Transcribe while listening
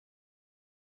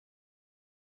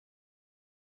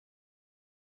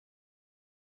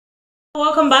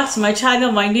Welcome back to my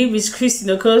channel. My name is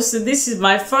Christine Okosu. This is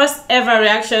my first ever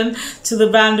reaction to the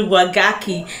band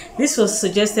WAGAKKI. This was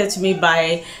suggested to me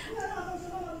by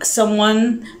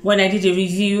someone when I did a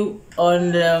review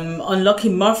on Unlucky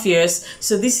Morpheus.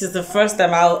 So this is the first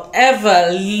time I'll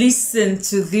ever listen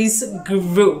to this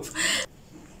group.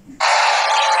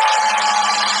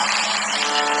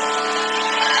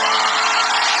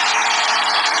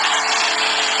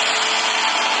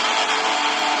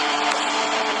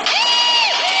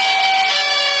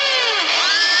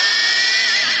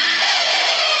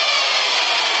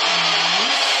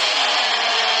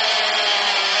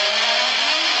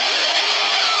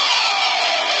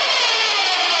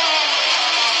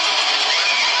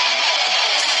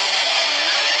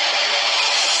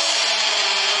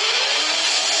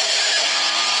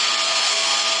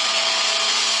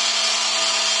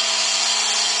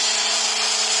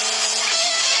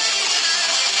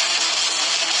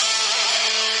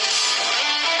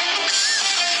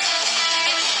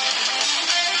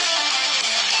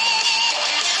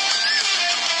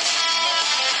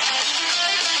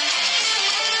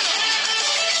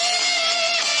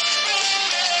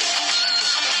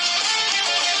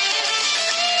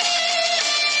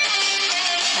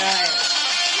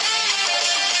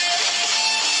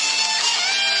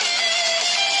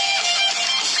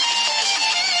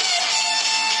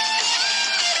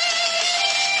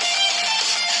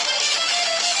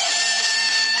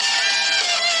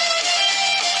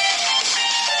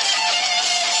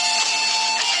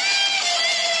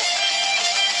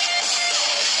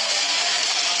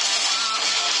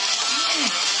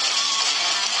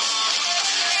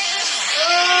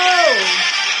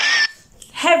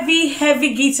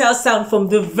 Heavy guitar sound from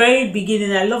the very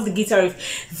beginning. I love the guitar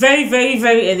riff.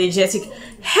 Very energetic.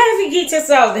 Heavy guitar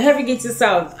sound.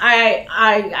 I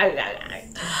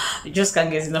just can't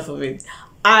get enough of it.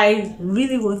 I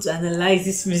really want to analyze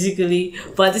this musically,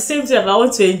 but at the same time I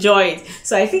want to enjoy it.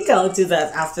 So I think I'll do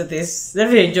that after this.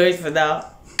 Let me enjoy it for now.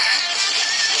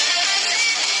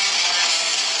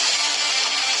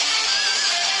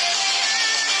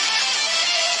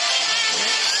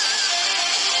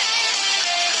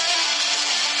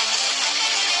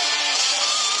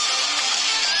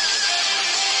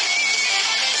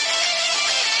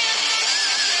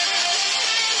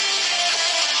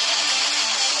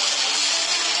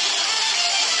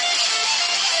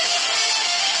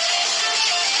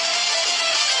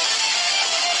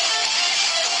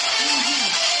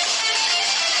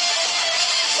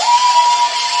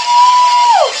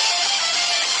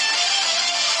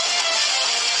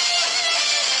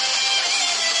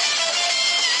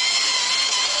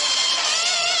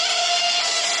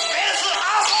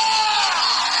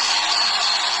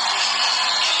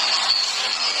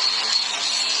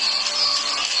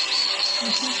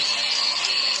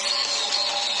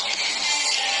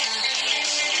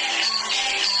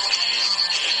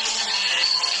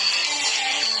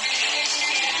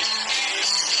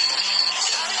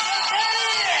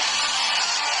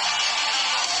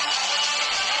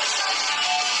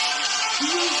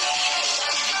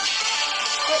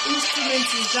 What instrument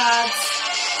is that?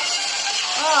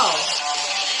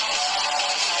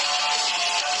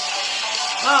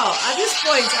 At this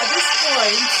point,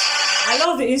 I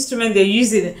love the instrument they're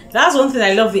using. That's one thing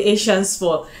I love the Asians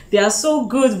for. They are so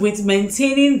good with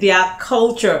maintaining their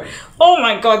culture. Oh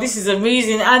my god, this is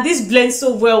amazing. And this blends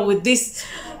so well with this.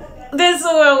 That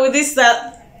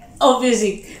of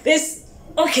music.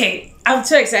 Okay, I'm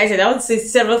too excited. I want to say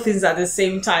several things at the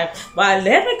same time. But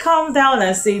let me calm down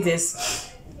and say this.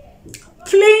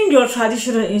 Playing your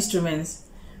traditional instruments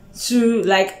to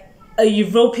like a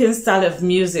European style of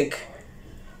music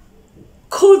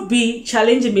could be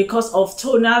challenging because of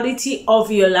tonality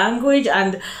of your language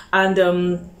and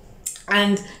the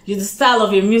style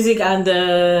of your music and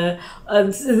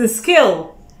the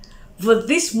skill. But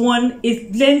this one,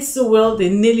 it blends so well. They're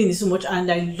nailing it so much,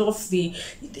 and I love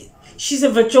she's a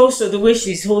virtuoso. The way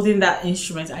she's holding that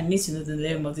instrument. I need to know the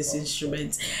name of this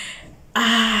instrument.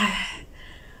 I'm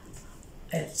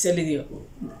telling you,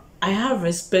 I have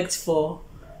respect for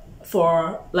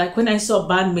like when I saw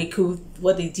band make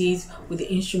what they did with the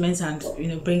instruments and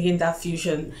bringing that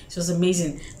fusion. It was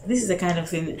amazing. This is the kind of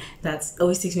thing that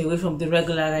always takes me away from the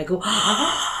regular, and I go,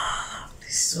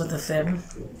 this is one of them.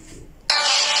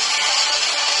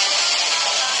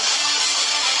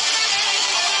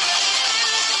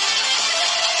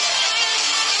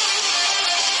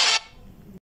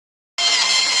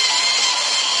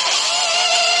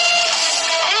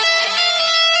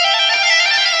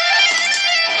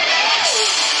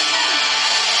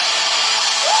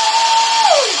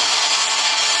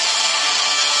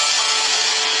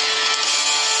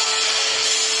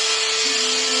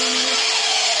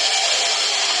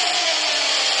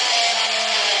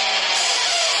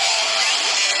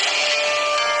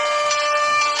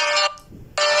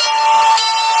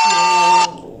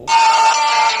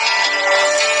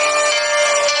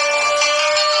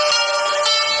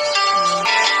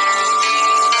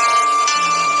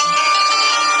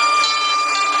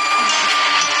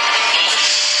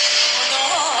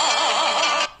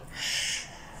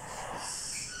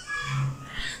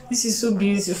 This is so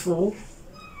beautiful.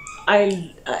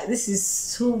 This is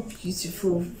so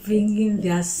beautiful, bringing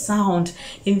their sound,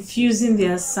 infusing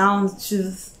their sound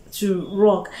to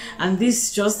rock, and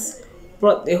this just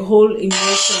brought the whole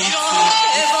emotion to.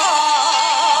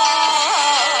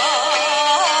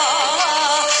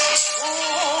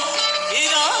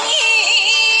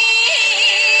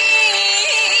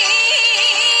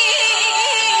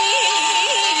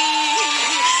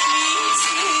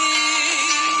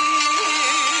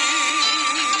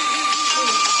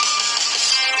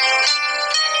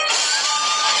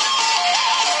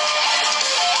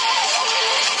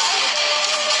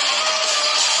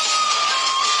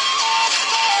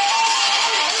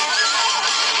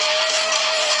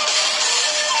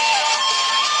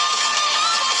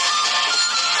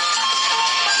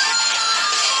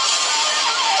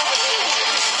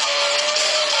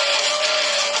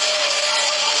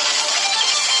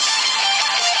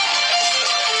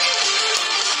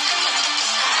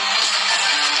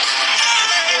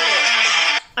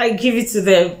 I give it to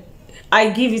them. I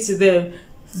give it to them.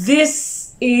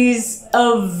 This is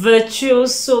a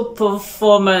virtuoso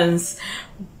performance.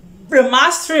 The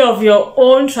mastery of your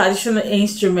own traditional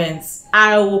instruments.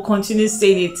 I will continue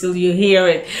saying it till you hear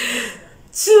it.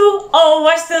 To a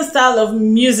Western style of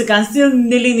music and still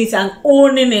nailing it and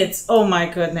owning it. Oh my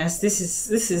goodness, this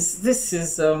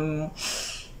is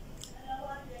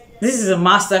a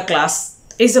master class.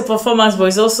 It's a performance, but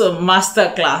it's also a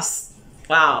master class.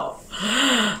 Wow.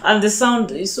 And the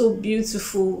sound is so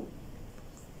beautiful.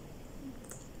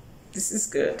 This is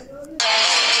good.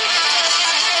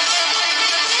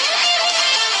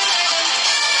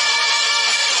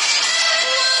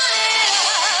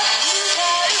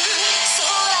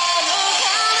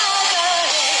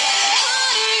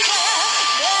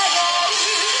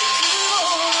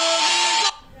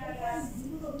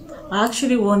 I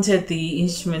actually wanted the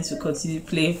instrument to continue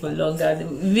playing for longer.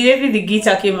 Maybe the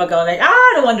guitar came back, I was like,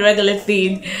 I don't want the regular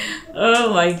thing.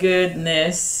 Oh my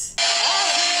goodness.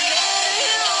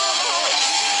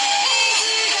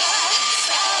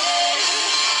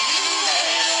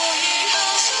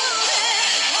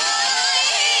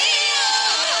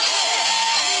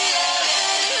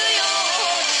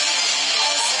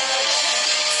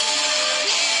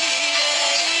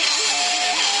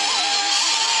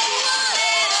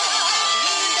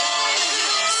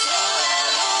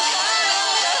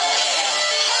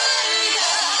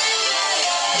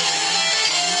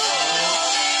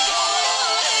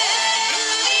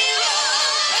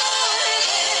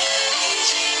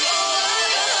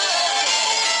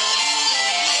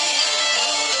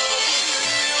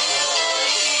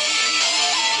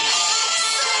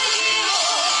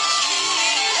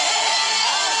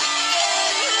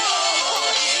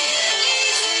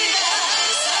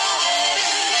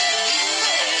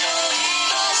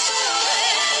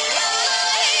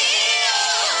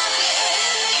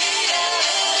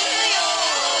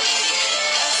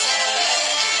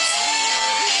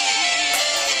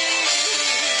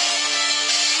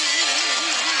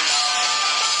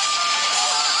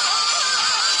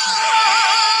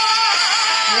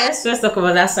 Let's talk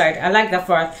about that side. I like that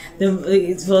part.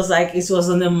 It was like it was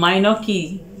on a minor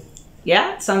key.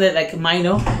 Yeah, it sounded like a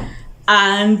minor.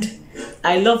 And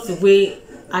I love the way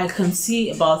I can see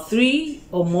about 3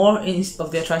 or more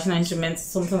of their traditional instruments,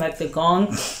 something like the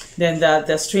gong, then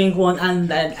the string one, and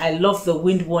then I love the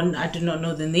wind one. I do not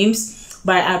know the names,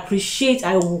 but I appreciate,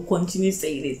 I will continue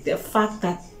saying it, the fact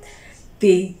that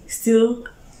they still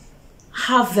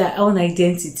have their own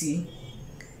identity.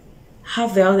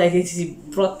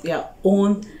 Brought their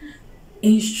own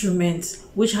instrument,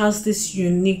 which has this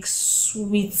unique,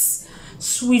 sweet,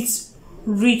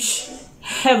 rich,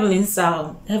 heavenly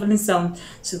sound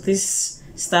to this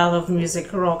style of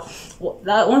music, rock.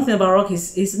 That one thing about rock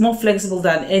is more flexible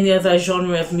than any other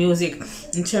genre of music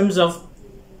in terms of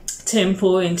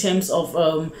tempo, in terms of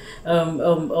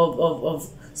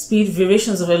speed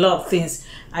variations of a lot of things.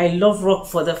 I love rock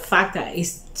for the fact that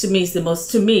it's the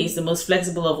most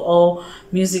flexible of all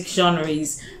music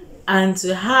genres, and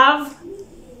to have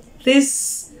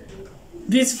this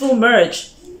beautiful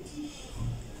merge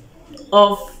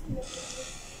of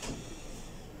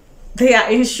their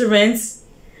instruments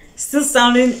still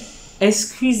sounding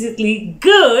exquisitely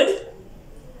good.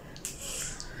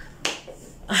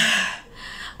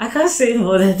 I can't say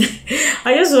more than that.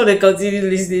 I just want to continue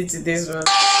listening to this one.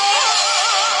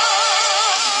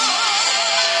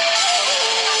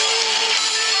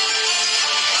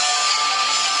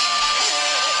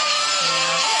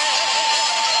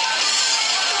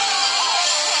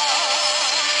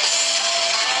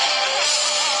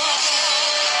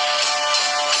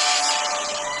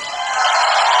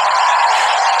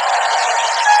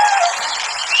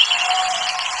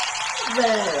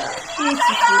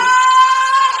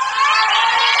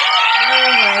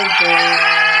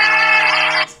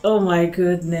 Oh my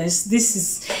goodness, this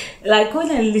is like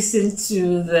when I listened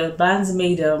to the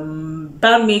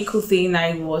bandmate cool thing,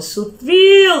 I was so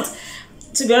thrilled.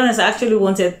 To be honest, I actually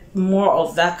wanted more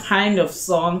of that kind of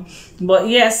song, but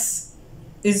yes,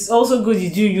 it's also good you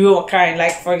do your kind.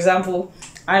 Like for example,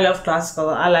 I love classical,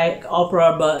 I like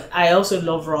opera, but I also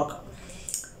love rock.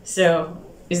 So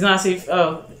it's not as if,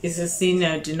 oh, it's a sin,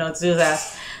 no, do not do that.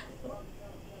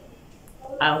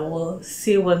 I will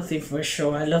say one thing for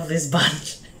sure, I love this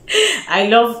band. I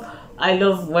love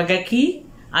WAGAKKI,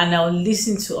 and I'll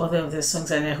listen to other of their songs,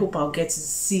 and I hope I'll get to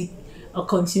see a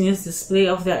continuous display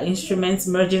of their instruments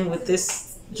merging with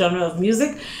this genre of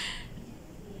music.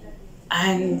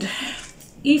 And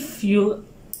if you,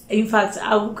 in fact,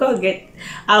 I'll go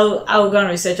and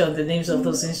research on the names of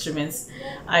those instruments.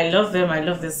 I love them, I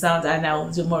love the sound, and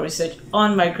I'll do more research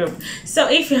on my group. So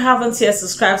if you haven't yet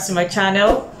subscribed to my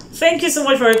channel, thank you so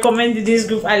much for recommending this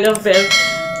group. I love them.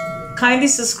 Kindly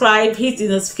subscribe, hit the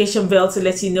notification bell to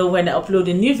let you know when I upload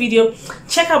a new video.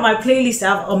 Check out my playlist. I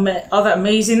have other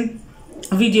amazing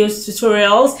videos,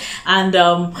 tutorials, and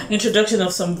introduction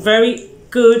of some very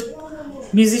good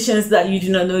musicians that you do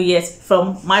not know yet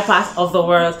from my part of the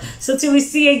world. So till we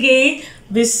see again,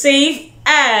 be safe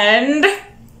and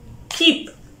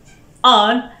keep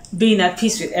on being at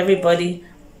peace with everybody.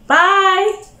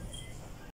 Bye.